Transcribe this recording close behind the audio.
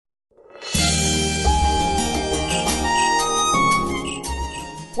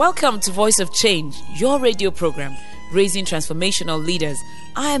Welcome to Voice of Change, your radio program, raising transformational leaders.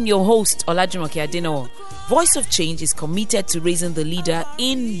 I am your host, Olajumoke Adenowo. Voice of Change is committed to raising the leader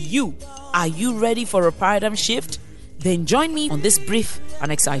in you. Are you ready for a paradigm shift? Then join me on this brief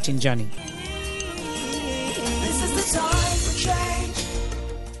and exciting journey.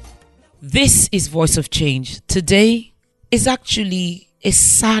 This is Voice of Change. Today is actually a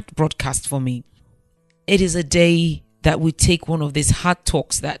sad broadcast for me. It is a day that we take one of these hard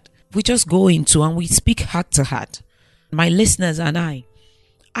talks that we just go into and we speak heart to heart. My listeners and I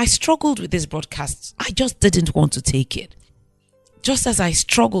struggled with this broadcast. I just didn't want to take it. Just as I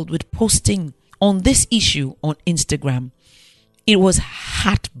struggled with posting on this issue on Instagram, it was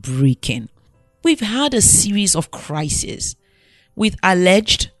heartbreaking. We've had a series of crises with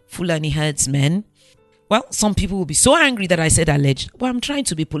alleged Fulani herdsmen. Well, some people will be so angry that I said alleged, but I'm trying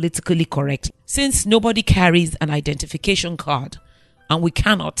to be politically correct since nobody carries an identification card and we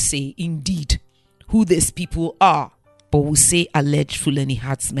cannot say indeed who these people are, but we'll say alleged Fulani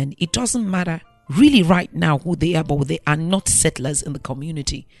herdsmen. It doesn't matter really right now who they are, but they are not settlers in the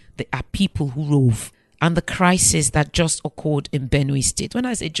community. They are people who rove. And the crisis that just occurred in Benue State, when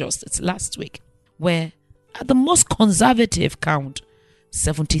I say just, it's last week, where at the most conservative count,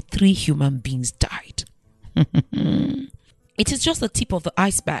 73 human beings died. It is just the tip of the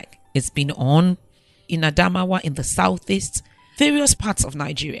iceberg. It's been on in Adamawa, in the southeast, various parts of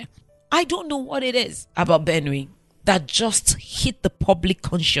Nigeria. I don't know what it is about Benue that just hit the public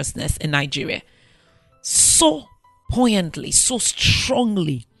consciousness in Nigeria so poignantly, so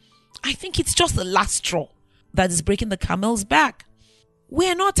strongly. I think it's just the last straw that is breaking the camel's back.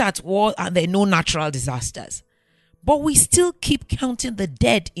 We're not at war and there are no natural disasters, but we still keep counting the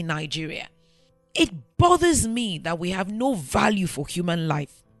dead in Nigeria. It bothers me that we have no value for human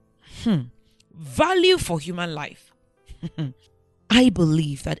life. Value for human life. I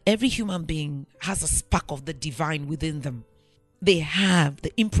believe that every human being has a spark of the divine within them. They have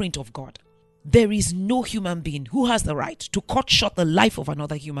the imprint of God. There is no human being who has the right to cut short the life of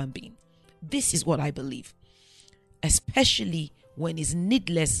another human being. This is what I believe. Especially when it's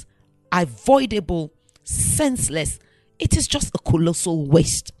needless, avoidable, senseless. It is just a colossal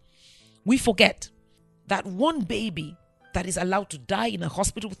waste. We forget that one baby that is allowed to die in a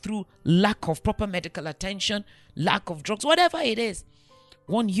hospital through lack of proper medical attention, lack of drugs, whatever it is,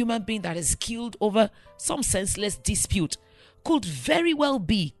 one human being that is killed over some senseless dispute could very well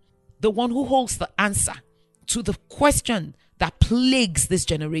be the one who holds the answer to the question that plagues this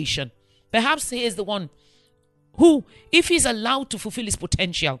generation. Perhaps he is the one who, if he's allowed to fulfill his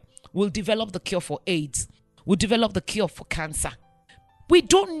potential, will develop the cure for AIDS, will develop the cure for cancer. We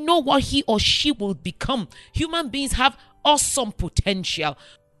don't know what he or she will become. Human beings have awesome potential.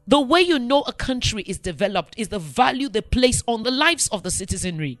 The way you know a country is developed is the value they place on the lives of the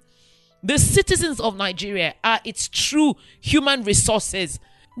citizenry. The citizens of Nigeria are its true human resources,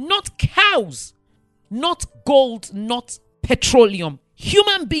 not cows, not gold, not petroleum.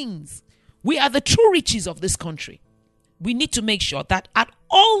 Human beings. We are the true riches of this country. We need to make sure that at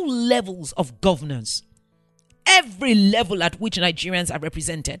all levels of governance, every level at which Nigerians are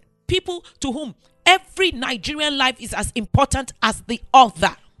represented, people to whom every Nigerian life is as important as the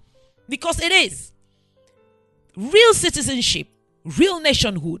other. Because it is. Real citizenship, real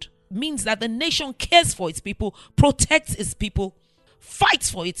nationhood means that the nation cares for its people, protects its people, fights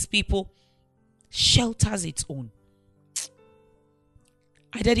for its people, shelters its own.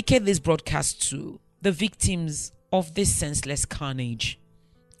 I dedicate this broadcast to the victims of this senseless carnage.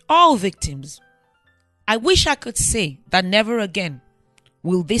 All victims. I wish I could say that never again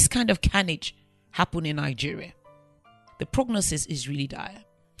will this kind of carnage happen in Nigeria. The prognosis is really dire.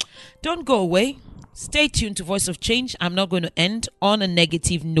 Don't go away. Stay tuned to Voice of Change. I'm not going to end on a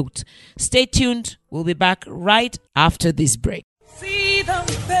negative note. Stay tuned. We'll be back right after this break.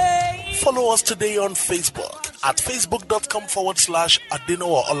 Follow us today on Facebook at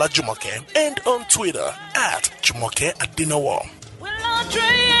facebook.com/Adenowo Olajumoke and on Twitter at Jumoke Adenowo.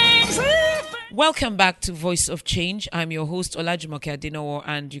 Welcome back to Voice of Change. I'm your host, Olajumoke Adenowo,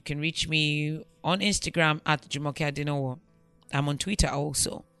 and you can reach me on Instagram at Jumoke Adenowo. I'm on Twitter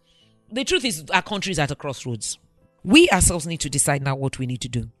also. The truth is, our country is at a crossroads. We ourselves need to decide now what we need to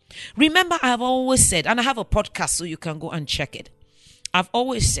do. Remember, I have always said, and I have a podcast so you can go and check it. I've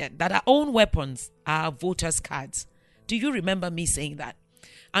always said that our own weapons are our voters' cards. Do you remember me saying that?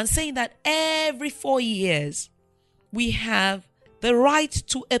 And saying that every 4 years, we have the right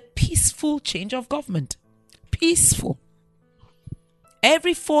to a peaceful change of government. Peaceful.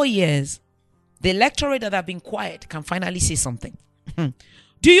 Every 4 years, the electorate that have been quiet can finally say something.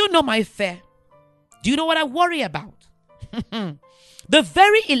 Do you know my fear? Do you know what I worry about? The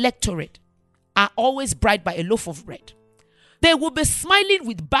very electorate are always bribed by a loaf of bread. They will be smiling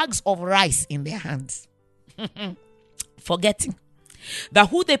with bags of rice in their hands, forgetting that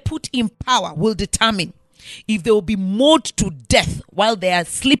who they put in power will determine if they will be mauled to death while they are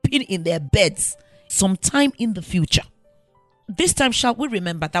sleeping in their beds sometime in the future. This time, shall we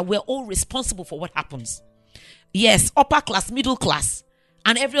remember that we're all responsible for what happens? Yes, upper class, middle class,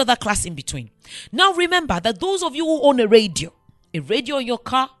 and every other class in between. Now remember that those of you who own a radio in your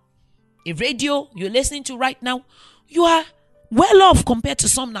car, a radio you're listening to right now, you are well off compared to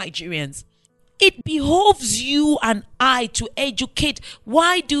some Nigerians. It behoves you and I to educate.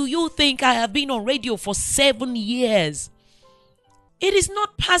 Why do you think I have been on radio for 7 years? It is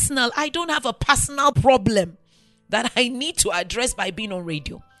not personal. I don't have a personal problem that I need to address by being on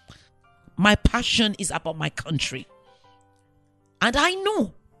radio. My passion is about my country. And I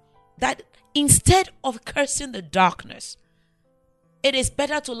know that instead of cursing the darkness, it is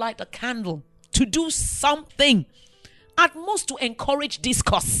better to light a candle, to do something, at most to encourage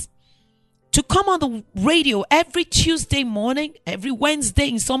discourse. To come on the radio every Tuesday morning, every Wednesday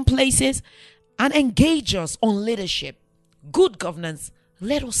in some places, and engage us on leadership, good governance.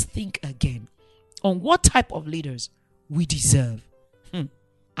 Let us think again on what type of leaders we deserve.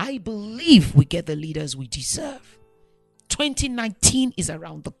 I believe we get the leaders we deserve. 2019 is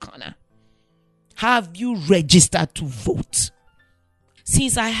around the corner. Have you registered to vote?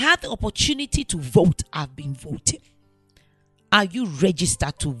 Since I had the opportunity to vote, I've been voting. Are you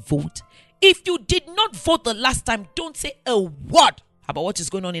registered to vote? If you did not vote the last time, don't say a word about what is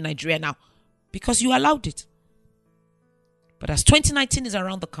going on in Nigeria now, because you allowed it. But as 2019 is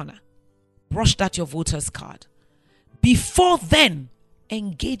around the corner, brush out your voter's card. Before then,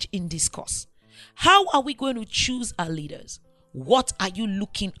 engage in discourse. How are we going to choose our leaders? What are you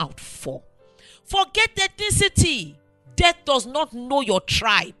looking out for? Forget ethnicity. Death does not know your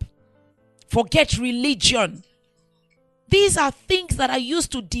tribe. Forget religion. These are things that are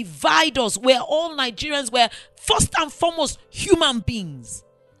used to divide us, where all Nigerians were first and foremost human beings.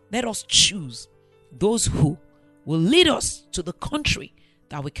 Let us choose those who will lead us to the country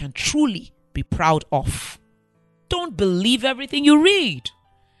that we can truly be proud of. Don't believe everything you read.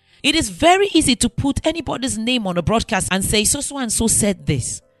 It is very easy to put anybody's name on a broadcast and say, so and so said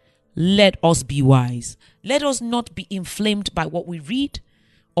this. Let us be wise. Let us not be inflamed by what we read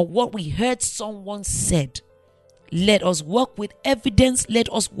or what we heard someone said. Let us work with evidence.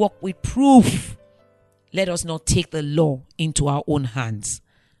 Let us work with proof. Let us not take the law into our own hands.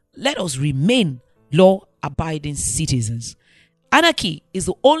 Let us remain law-abiding citizens. Anarchy is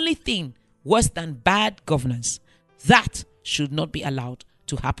the only thing worse than bad governance. That should not be allowed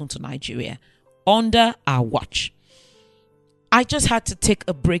to happen to Nigeria under our watch. I just had to take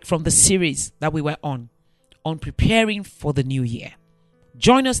a break from the series that we were on preparing for the new year.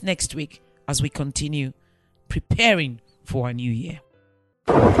 Join us next week as we continue preparing for a new year.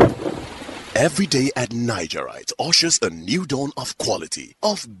 Every day at Nigerite ushers a new dawn of quality,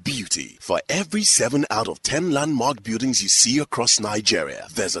 of beauty. For every 7 out of 10 landmark buildings you see across Nigeria,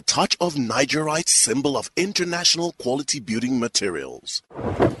 there's a touch of Nigerite's symbol of international quality building materials.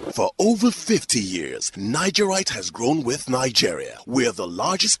 For over 50 years, Nigerite has grown with Nigeria. We're the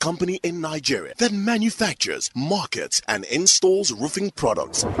largest company in Nigeria that manufactures, markets, and installs roofing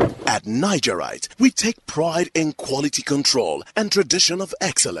products. At Nigerite, we take pride in quality control and tradition of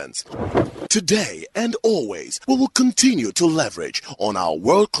excellence. Today and always, we will continue to leverage on our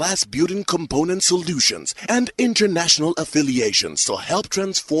world-class building component solutions and international affiliations to help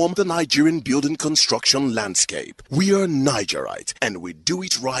transform the Nigerian building construction landscape. We are Nigerite, and we do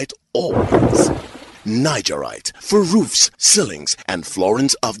it right always. Nigerite, for roofs, ceilings, and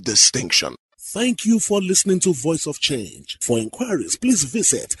floorings of distinction. Thank you for listening to Voice of Change. For inquiries, please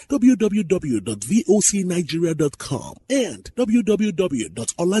visit www.vocnigeria.com and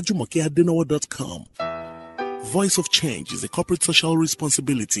www.olajumokeadenawa.com. Voice of Change is a corporate social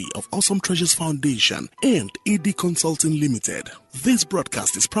responsibility of Awesome Treasures Foundation and AD Consulting Limited. This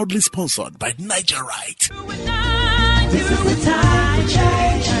broadcast is proudly sponsored by Nigerite. This is the time to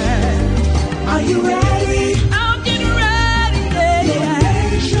change. Are you ready?